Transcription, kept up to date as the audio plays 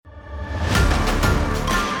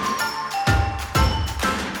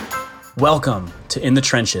Welcome to In the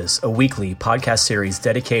Trenches, a weekly podcast series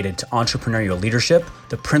dedicated to entrepreneurial leadership,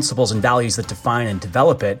 the principles and values that define and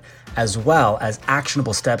develop it, as well as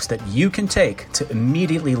actionable steps that you can take to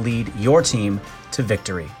immediately lead your team to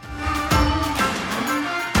victory.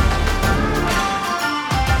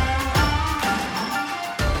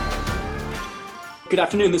 Good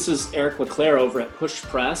afternoon. This is Eric LeClaire over at Push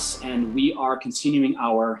Press, and we are continuing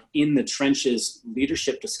our In the Trenches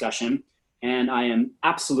leadership discussion. And I am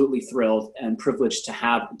absolutely thrilled and privileged to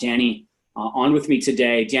have Dani on with me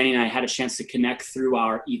today. Dani and I had a chance to connect through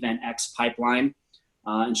our EventX pipeline,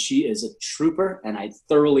 and she is a trooper, and I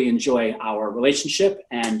thoroughly enjoy our relationship.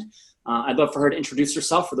 And I'd love for her to introduce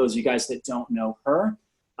herself for those of you guys that don't know her.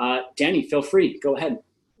 Dani, feel free. Go ahead.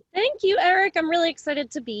 Thank you, Eric. I'm really excited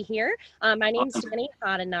to be here. My name is Dani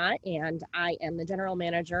Hadinat, and I am the general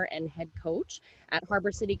manager and head coach at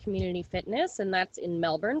Harbor City Community Fitness, and that's in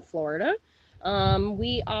Melbourne, Florida.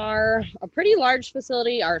 We are a pretty large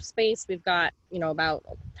facility. Our space, we've got, about,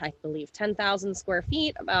 I believe, 10,000 square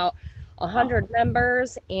feet, about 100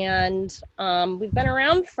 members, and we've been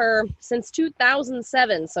around since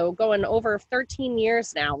 2007, so going over 13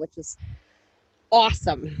 years now, which is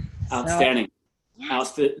awesome. Outstanding.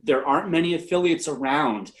 There aren't many affiliates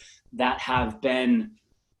around that have been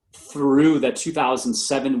through the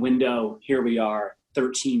 2007 window. Here we are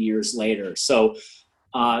 13 years later. So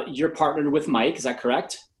you're partnered with Mike, is that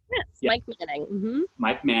correct? Yes, yeah. Mike Manning. Mm-hmm.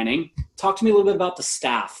 Mike Manning. Talk to me a little bit about the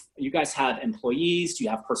staff. You guys have employees? Do you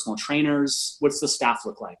have personal trainers? What's the staff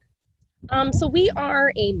look like? So we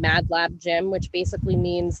are a Mad Lab gym, which basically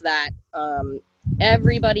means that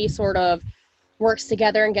everybody sort of works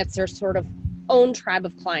together and gets their sort of own tribe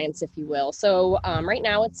of clients, if you will. So right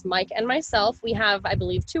now it's Mike and myself. We have, I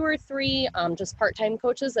believe, 2 or 3 just part-time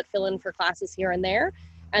coaches that fill in for classes here and there.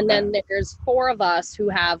 And then there's 4 of us who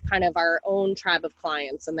have kind of our own tribe of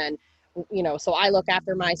clients. And then, so I look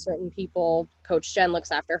after my certain people. Coach Jen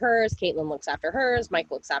looks after hers. Caitlin looks after hers. Mike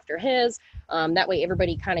looks after his. That way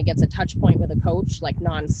everybody kind of gets a touch point with a coach, like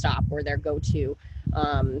nonstop, where their go-to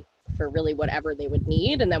for really whatever they would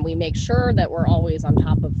need. And then we make sure that we're always on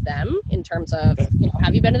top of them in terms of,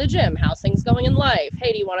 have you been to the gym? How's things going in life?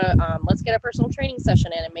 Hey, do you want to, let's get a personal training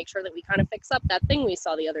session in and make sure that we kind of fix up that thing we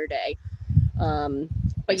saw the other day.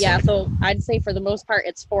 But yeah, so I'd say for the most part,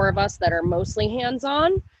 it's 4 of us that are mostly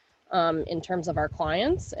hands-on in terms of our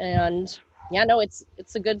clients. And yeah, no, it's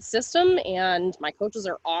a good system, and my coaches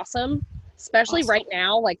are awesome, especially right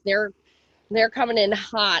now. Like they're coming in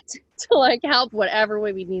hot to like help whatever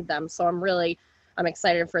way we need them. So I'm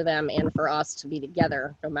excited for them and for us to be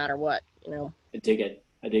together no matter what, I dig it.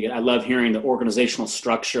 I love hearing the organizational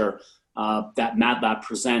structure that Mad Lab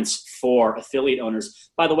presents for affiliate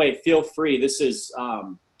owners. By the way, feel free. This is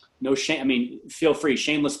no shame. I mean, feel free.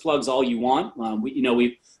 Shameless plugs all you want.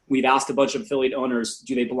 We've asked a bunch of affiliate owners,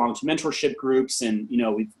 do they belong to mentorship groups? And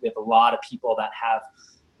we have a lot of people that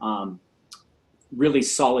have really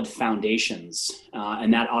solid foundations.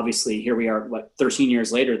 And that obviously, here we are, 13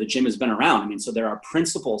 years later, the gym has been around. I mean, so there are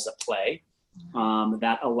principles at play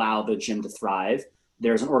that allow the gym to thrive.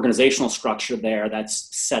 There's an organizational structure there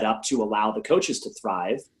that's set up to allow the coaches to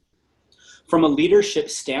thrive. From a leadership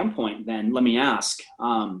standpoint, then, let me ask,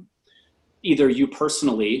 either you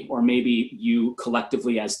personally or maybe you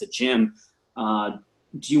collectively as the gym,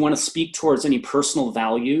 do you want to speak towards any personal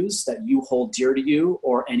values that you hold dear to you,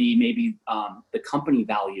 or any maybe the company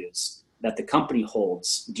values that the company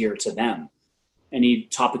holds dear to them? Any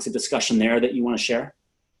topics of discussion there that you want to share?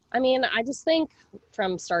 I mean, I just think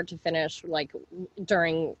from start to finish, like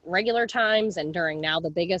during regular times and during now, the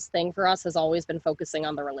biggest thing for us has always been focusing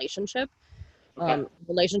on the relationship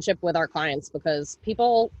with our clients, because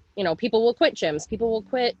people will quit gyms. People will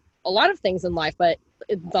quit a lot of things in life, but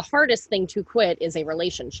the hardest thing to quit is a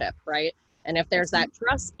relationship, right? And if there's that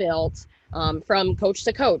trust built from coach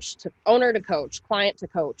to coach, to owner to coach, client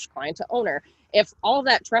to owner, if all of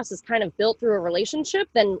that trust is kind of built through a relationship,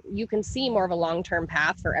 then you can see more of a long-term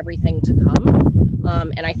path for everything to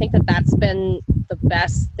come. And I think that that's been the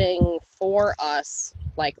best thing for us,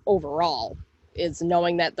 like overall, is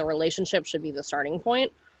knowing that the relationship should be the starting point.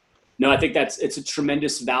 No, I think it's a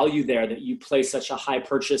tremendous value there that you place such a high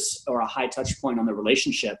purchase or a high touch point on the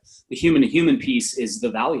relationship. The human to human piece is the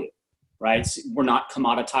value, right? So we're not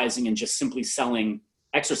commoditizing and just simply selling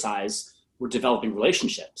exercise. We're developing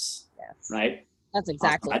relationships, right? That's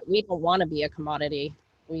exactly it. We don't want to be a commodity.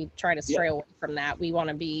 We try to stray away from that. We want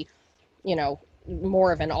to be,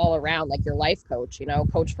 more of an all around, like your life coach,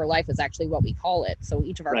 coach for life is actually what we call it. So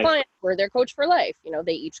each of our clients, we're their coach for life.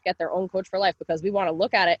 They each get their own coach for life, because we want to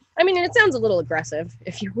look at it. I mean, and it sounds a little aggressive,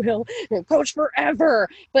 if you will, coach forever,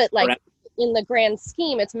 but like in the grand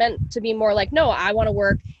scheme, it's meant to be more like, no, I want to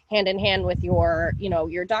work hand in hand with your,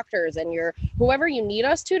 your doctors and your whoever you need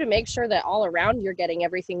us to make sure that all around you're getting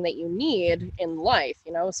everything that you need in life,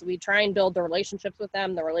 so we try and build the relationships with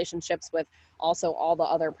them, the relationships with also all the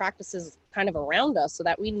other practices kind of around us, so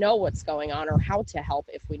that we know what's going on or how to help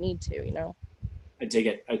if we need to. I dig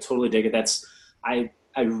it. I totally dig it.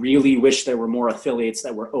 I really wish there were more affiliates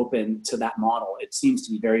that were open to that model. It seems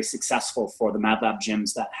to be very successful for the MadLab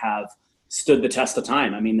gyms that have stood the test of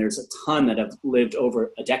time. I mean, there's a ton that have lived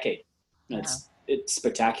over a decade. It's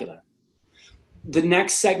spectacular. The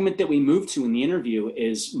next segment that we move to in the interview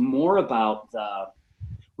is more about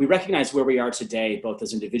we recognize where we are today, both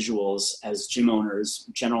as individuals, as gym owners,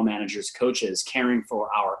 general managers, coaches, caring for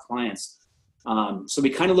our clients. So we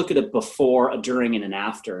kind of look at a before, a during, and an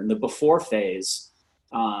after. In the before phase,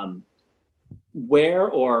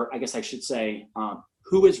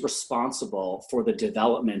 who is responsible for the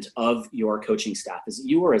development of your coaching staff? Is it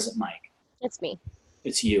you or is it Mike? It's me.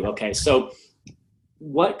 It's you. Okay. So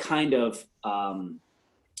what kind of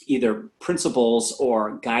either principles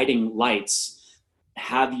or guiding lights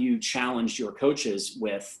have you challenged your coaches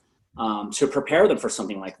with to prepare them for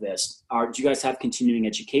something like this? Do you guys have continuing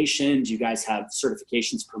education? Do you guys have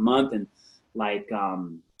certifications per month and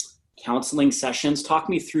counseling sessions? Talk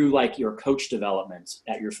me through your coach development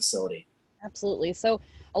at your facility. Absolutely. So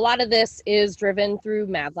a lot of this is driven through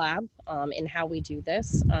MadLab in how we do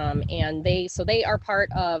this. And they are part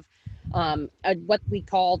of what we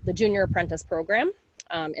call the Junior Apprentice Program.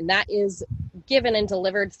 And that is given and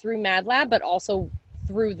delivered through MadLab, but also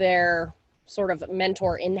through their sort of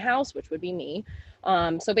mentor in-house, which would be me.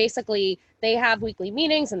 So basically they have weekly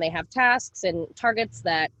meetings and they have tasks and targets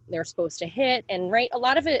that they're supposed to hit. And a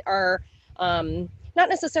lot of it are not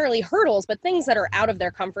necessarily hurdles, but things that are out of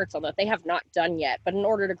their comfort zone that they have not done yet. But in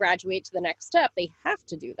order to graduate to the next step, they have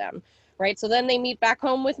to do them, right? So then they meet back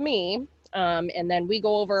home with me, and then we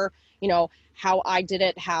go over, how I did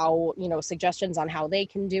it, how, suggestions on how they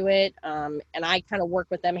can do it. And I kind of work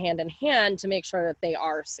with them hand in hand to make sure that they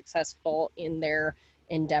are successful in their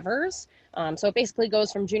endeavors. So it basically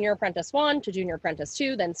goes from Junior Apprentice 1 to Junior Apprentice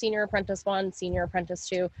 2, then Senior Apprentice 1, Senior Apprentice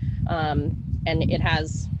 2. And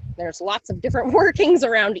there's lots of different workings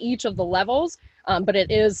around each of the levels, but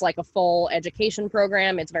it is like a full education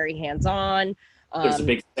program. It's very hands-on. There's a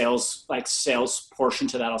big sales portion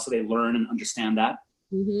to that. Also, they learn and understand that.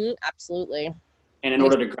 Mm-hmm, absolutely. And in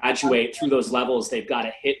order to graduate through those levels, they've got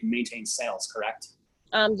to hit and maintain sales, correct?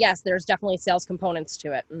 Yes, there's definitely sales components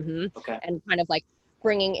to it. Mm-hmm. Okay. And kind of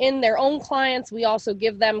bringing in their own clients. We also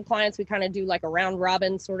give them clients. We kind of do a round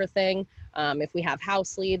robin sort of thing if we have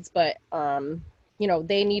house leads, but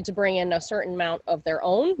they need to bring in a certain amount of their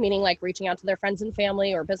own, meaning reaching out to their friends and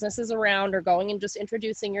family or businesses around, or going and just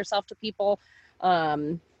introducing yourself to people.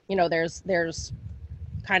 There's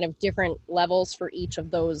kind of different levels for each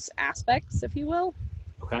of those aspects, if you will.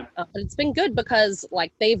 Okay. But it's been good because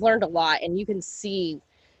they've learned a lot, and you can see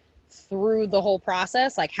through the whole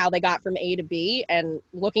process, how they got from A to B, and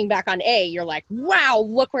looking back on A, you're like, wow,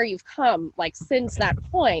 look where you've come since that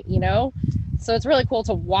point, So it's really cool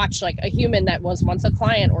to watch a human that was once a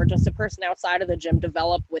client or just a person outside of the gym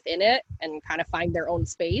develop within it and kind of find their own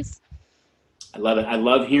space. I love it. I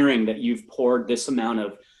love hearing that you've poured this amount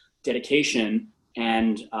of dedication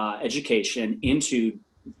and education into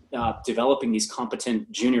developing these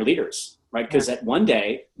competent junior leaders, right? Because at one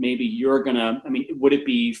day, maybe would it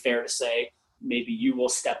be fair to say maybe you will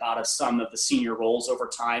step out of some of the senior roles over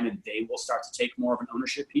time and they will start to take more of an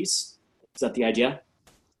ownership piece? Is that the idea?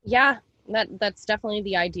 Yeah, that's definitely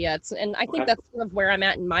the idea. And I think that's sort of where I'm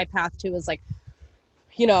at in my path too, is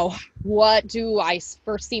what do I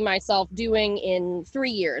foresee myself doing in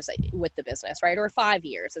 3 years with the business, right? Or 5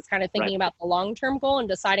 years. It's kind of thinking about the long-term goal and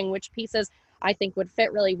deciding which pieces I think would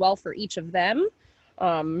fit really well for each of them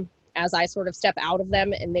as I sort of step out of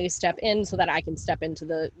them and they step in, so that I can step into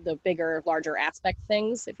the bigger, larger aspect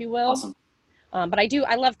things, if you will. Awesome. But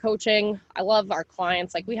I love coaching. I love our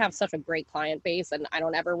clients. We have such a great client base, and I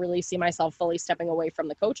don't ever really see myself fully stepping away from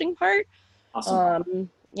the coaching part. Awesome.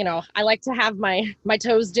 I like to have my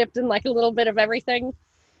toes dipped in a little bit of everything.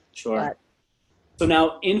 Sure. So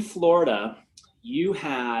now in Florida, you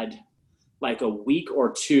had a week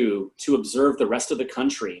or two to observe the rest of the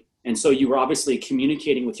country. And so you were obviously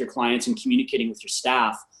communicating with your clients and communicating with your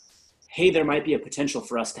staff. Hey, there might be a potential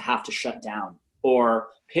for us to have to shut down or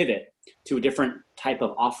pivot to a different type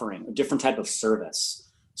of offering, a different type of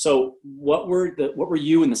service. So what were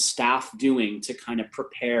you and the staff doing to kind of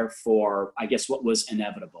prepare for, I guess, what was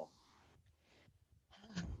inevitable?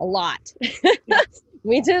 A lot.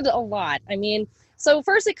 We did a lot. So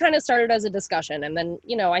first it kind of started as a discussion, and then,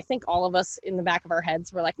 I think all of us in the back of our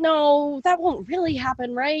heads were like, no, that won't really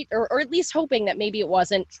happen, right? Or at least hoping that maybe it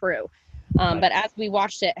wasn't true. Right. But as we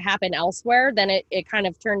watched it happen elsewhere, then it kind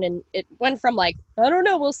of turned in, it went from like, I don't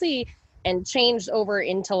know, we'll see, and changed over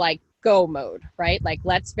into like go mode, right? Like,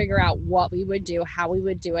 let's figure out what we would do, how we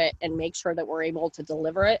would do it, and make sure that we're able to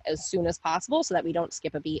deliver it as soon as possible so that we don't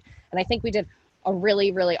skip a beat. And I think we did a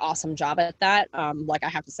really, really awesome job at that. Like, I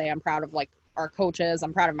have to say, I'm proud of like our coaches.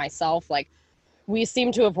 I'm proud of myself. Like, we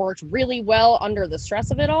seem to have worked really well under the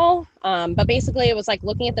stress of it all. But basically it was like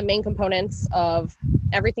looking at the main components of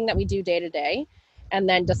everything that we do day to day, and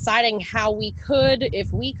then deciding how we could,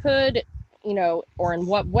 if we could, or in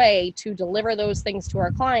what way to deliver those things to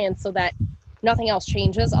our clients so that nothing else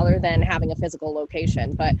changes other than having a physical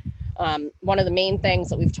location. But one of the main things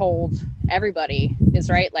that we've told everybody is,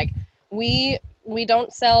 right, like we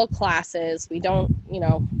don't sell classes. We don't,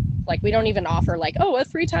 like, we don't even offer like, oh, a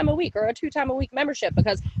 3-time a week or a 2-time a week membership,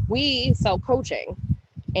 because we sell coaching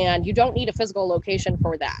and you don't need a physical location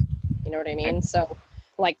for that. You know what I mean? So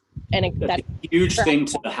like, and that's a huge thing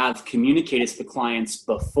to have communicated to the clients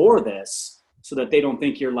before this, so that they don't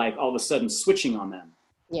think you're like all of a sudden switching on them.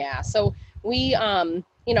 Yeah. So we,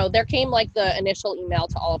 there came like the initial email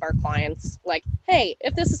to all of our clients, like, hey,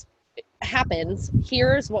 if this happens,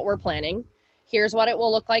 here's what we're planning. Here's what it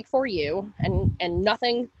will look like for you. And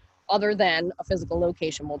nothing other than a physical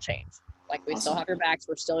location will change. Like, we still have your backs.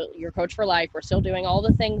 We're still your coach for life. We're still doing all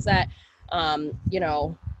the things that,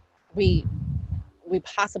 we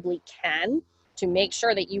possibly can to make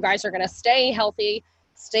sure that you guys are going to stay healthy,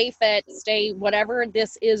 stay fit, stay whatever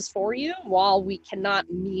this is for you while we cannot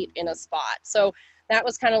meet in a spot. So that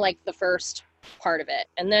was kind of like the first part of it.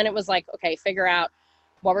 And then it was like, okay, figure out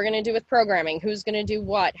what we're going to do with programming, who's going to do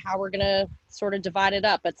what, how we're going to sort of divide it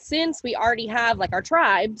up. But since we already have like our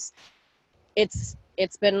tribes, it's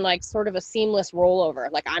been like sort of a seamless rollover.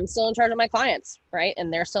 Like, I'm still in charge of my clients, right?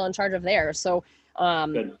 And they're still in charge of theirs. So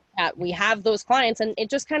we have those clients, and it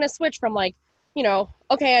just kind of switched from like,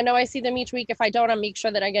 okay, I know I see them each week. If I don't, I'll make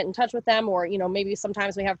sure that I get in touch with them, or, maybe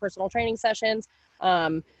sometimes we have personal training sessions.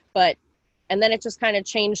 And then it just kind of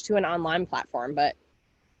changed to an online platform. But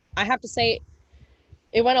I have to say,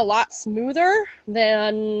 it went a lot smoother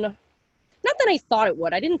than, not that I thought it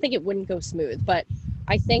would. I didn't think it wouldn't go smooth, but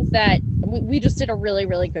I think that we just did a really,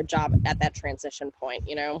 really good job at that transition point,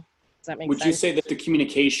 Does that make sense? Would you say that the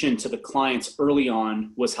communication to the clients early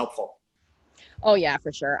on was helpful? Oh yeah,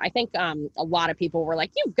 for sure. I think a lot of people were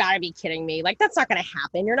like, you've got to be kidding me. Like, that's not going to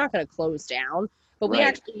happen. You're not going to close down. But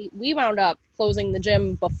right. we wound up closing the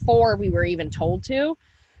gym before we were even told to,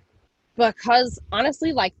 because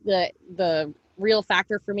honestly, like the real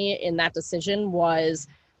factor for me in that decision was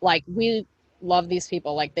like, we love these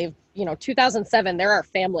people. Like, they've, 2007, they're our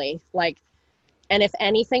family. Like, and if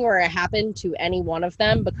anything were to happen to any one of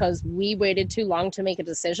them because we waited too long to make a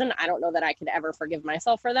decision, I don't know that I could ever forgive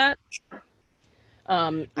myself for that.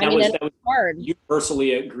 That was hard.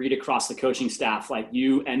 Universally agreed across the coaching staff. Like,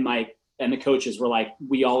 you and Mike and the coaches were like,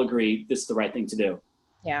 we all agree this is the right thing to do.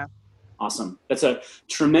 Yeah. Awesome. That's a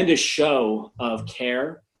tremendous show of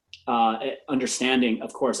care, understanding,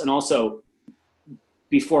 of course, and also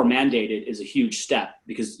before mandated is a huge step,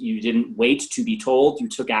 because you didn't wait to be told, you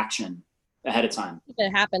took action ahead of time.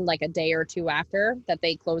 It happened like a day or two after that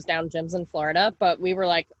they closed down gyms in Florida, but we were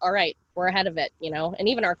like, all right, we're ahead of it, and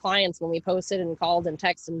even our clients, when we posted and called and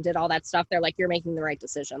texted and did all that stuff, they're like, you're making the right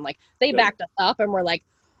decision. Like, they backed us up, and we're like,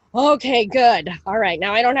 okay, good. All right.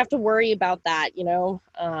 Now I don't have to worry about that,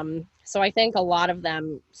 so I think a lot of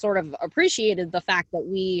them sort of appreciated the fact that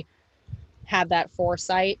we had that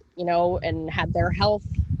foresight, and had their health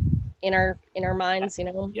in our minds,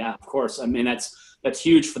 Yeah, of course. I mean, that's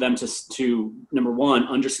huge for them to number one,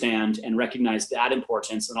 understand and recognize that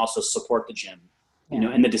importance, and also support the gym,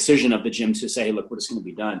 and the decision of the gym to say, hey, look, we're just going to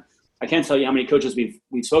be done. I can't tell you how many coaches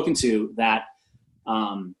we've spoken to that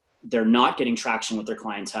they're not getting traction with their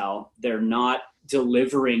clientele. They're not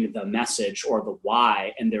delivering the message or the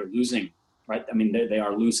why, and they're losing, right? I mean, they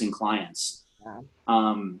are losing clients. Yeah.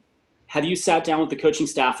 Have you sat down with the coaching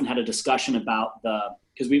staff and had a discussion about the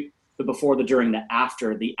before, the during, the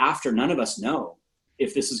after? The after, none of us know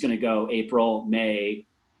if this is going to go April, May,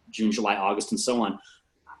 June, July, August, and so on.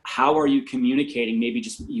 How are you communicating? Maybe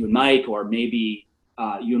just you and Mike, or maybe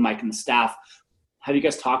you and Mike and the staff. Have you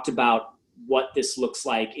guys talked about what this looks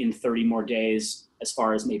like in 30 more days, as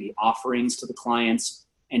far as maybe offerings to the clients,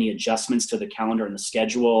 any adjustments to the calendar and the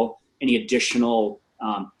schedule, any additional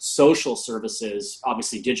social services,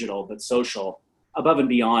 obviously digital, but social, above and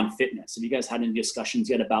beyond fitness? Have you guys had any discussions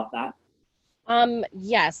yet about that?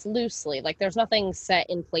 Yes, loosely. Like there's nothing set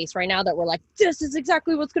in place right now that we're like, this is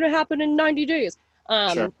exactly what's going to happen in 90 days.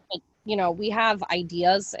 Sure. But, you know, we have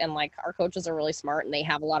ideas and like our coaches are really smart and they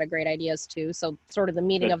have a lot of great ideas too. So sort of the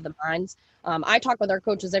meeting Good. of the minds. I talk with our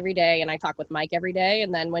coaches every day and I talk with Mike every day.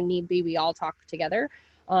 And then when need be, we all talk together.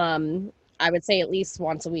 I would say at least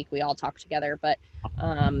once a week, we all talk together, but,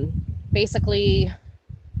 basically,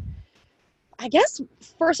 I guess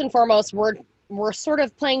first and foremost, we're sort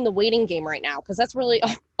of playing the waiting game right now because that's really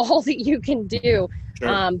all that you can do.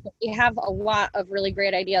 Sure. But we have a lot of really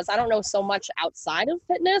great ideas. I don't know so much outside of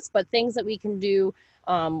fitness, but things that we can do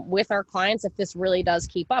with our clients if this really does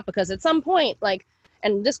keep up. Because at some point, like,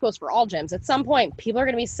 and this goes for all gyms, at some point, people are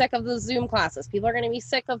going to be sick of the Zoom classes. People are going to be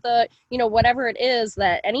sick of the, you know, whatever it is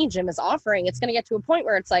that any gym is offering. It's going to get to a point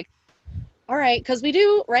where it's like, all right, because we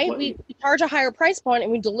do, right? We charge a higher price point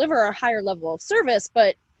and we deliver a higher level of service,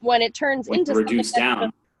 but when it turns into reduce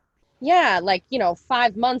down. yeah, like, you know,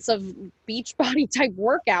 5 months of beach body type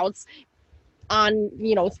workouts on,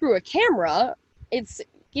 you know, through a camera, it's,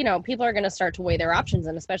 you know, people are going to start to weigh their options.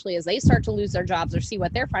 And especially as they start to lose their jobs or see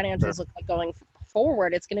what their financials look like going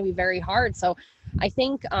forward, it's going to be very hard. So I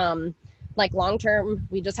think, like long term,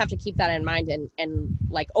 we just have to keep that in mind and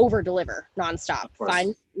like over deliver nonstop.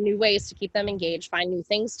 Find new ways to keep them engaged, find new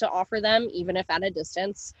things to offer them, even if at a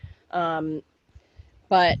distance.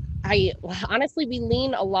 But I honestly, we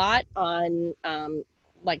lean a lot on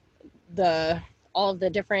like all of the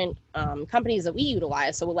different companies that we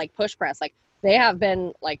utilize. So like Push Press, like they have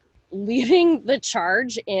been like leading the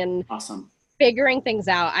charge in figuring things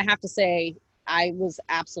out. I have to say, I was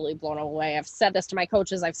absolutely blown away. I've said this to my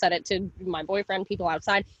coaches. I've said it to my boyfriend, people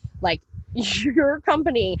outside. Like, your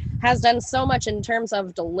company has done so much in terms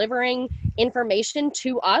of delivering information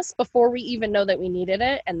to us before we even know that we needed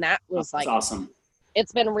it. And that was like awesome.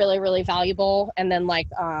 It's been really, really valuable. And then like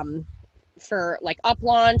for like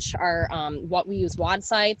UpLaunch, our what we use WOD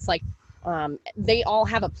sites, like they all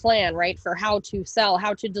have a plan, right, for how to sell,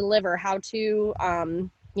 how to deliver, how to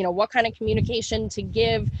you know, what kind of communication to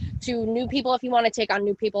give to new people if you want to take on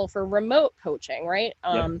new people for remote coaching, right?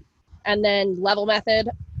 And then Level Method,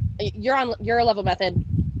 you're a Level Method,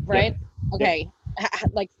 right? Okay.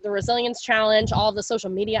 Like the Resilience Challenge, all of the social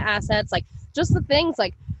media assets, like just the things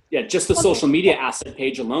like just the social media asset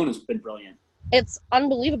page alone has been brilliant. It's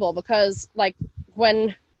unbelievable because like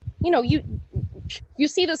when, you know, you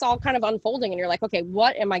see this all kind of unfolding and you're like, okay,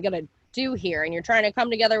 what am I going to do here? And you're trying to come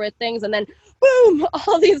together with things and then boom,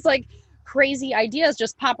 all these like crazy ideas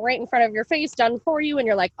just pop right in front of your face, done for you. And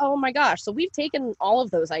you're like, oh my gosh. So we've taken all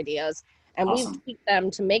of those ideas and we've tweaked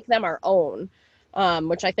them to make them our own,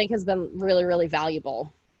 which I think has been really, really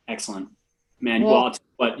valuable. Excellent. Man, well,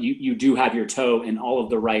 but you do have your toe in all of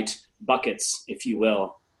the right buckets, if you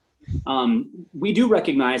will. We do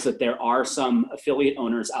recognize that there are some affiliate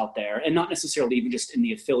owners out there, and not necessarily even just in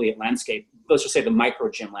the affiliate landscape, let's just say the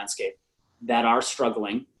micro gym landscape, that are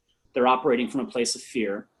struggling. They're operating from a place of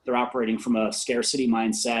fear. They're operating from a scarcity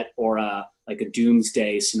mindset or like a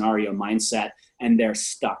doomsday scenario mindset, and they're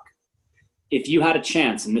stuck. If you had a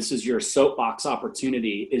chance, and this is your soapbox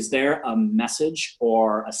opportunity, is there a message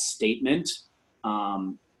or a statement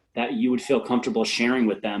that you would feel comfortable sharing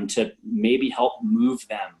with them to maybe help move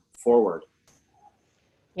them forward?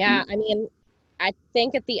 Yeah, I mean, I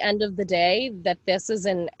think at the end of the day that this is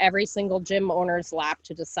in every single gym owner's lap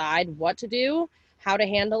to decide what to do, how to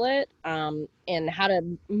handle it, and how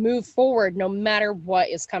to move forward no matter what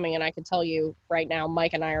is coming. And I can tell you right now,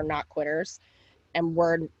 Mike and I are not quitters, and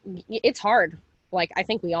it's hard. Like, I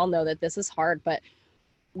think we all know that this is hard, but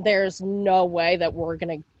there's no way that we're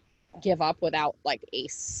going to give up without like a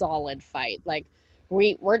solid fight. Like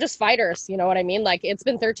we're just fighters, you know what I mean? Like it's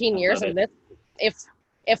been 13 years and this,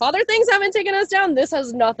 if other things haven't taken us down, this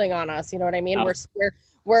has nothing on us, you know what I mean? No.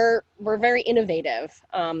 We're very innovative.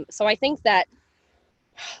 So I think that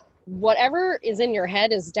whatever is in your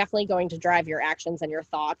head is definitely going to drive your actions and your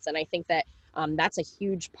thoughts. And I think that that's a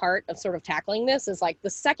huge part of sort of tackling this is like the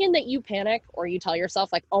second that you panic or you tell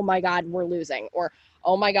yourself like, oh my God, we're losing, or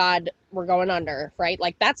oh my God, we're going under, right?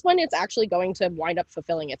 Like that's when it's actually going to wind up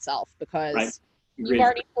fulfilling itself because you've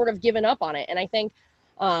already sort of given up on it. And I think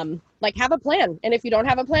like have a plan. And if you don't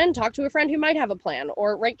have a plan, talk to a friend who might have a plan,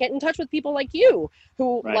 or get in touch with people like you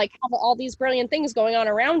who like have all these brilliant things going on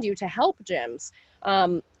around you to help gyms.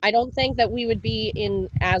 I don't think that we would be in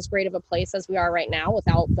as great of a place as we are right now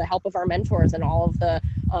without the help of our mentors and all of the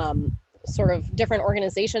sort of different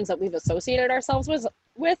organizations that we've associated ourselves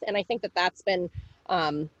with. And I think that that's been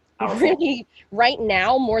really right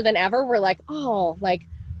now more than ever. We're like, oh, like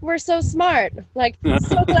we're so smart. Like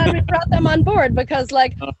so glad we brought them on board because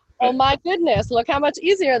like oh my goodness, look how much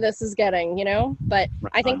easier this is getting, you know? But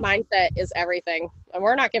Right I think on. mindset is everything. And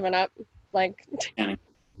we're not giving up. Like,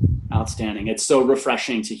 Outstanding. It's so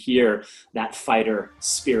refreshing to hear that fighter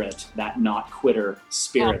spirit, that not quitter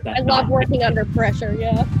spirit. I love working under pressure.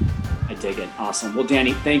 Yeah. I dig it. Awesome. Well,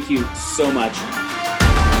 Danny, thank you so much.